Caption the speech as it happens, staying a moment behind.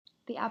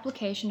The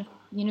application of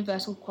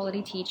universal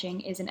quality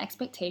teaching is an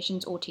expectation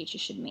all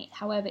teachers should meet.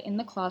 However, in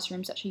the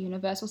classroom, such a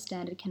universal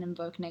standard can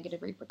invoke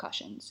negative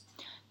repercussions.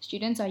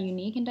 Students are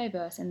unique and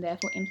diverse, and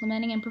therefore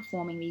implementing and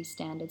performing these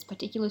standards,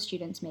 particular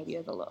students may be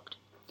overlooked.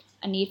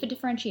 A need for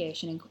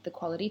differentiation in the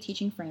quality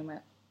teaching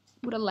framework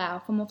would allow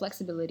for more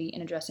flexibility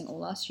in addressing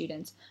all our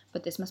students,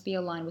 but this must be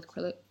aligned with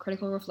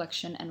critical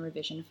reflection and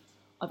revision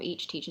of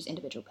each teacher's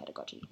individual pedagogy.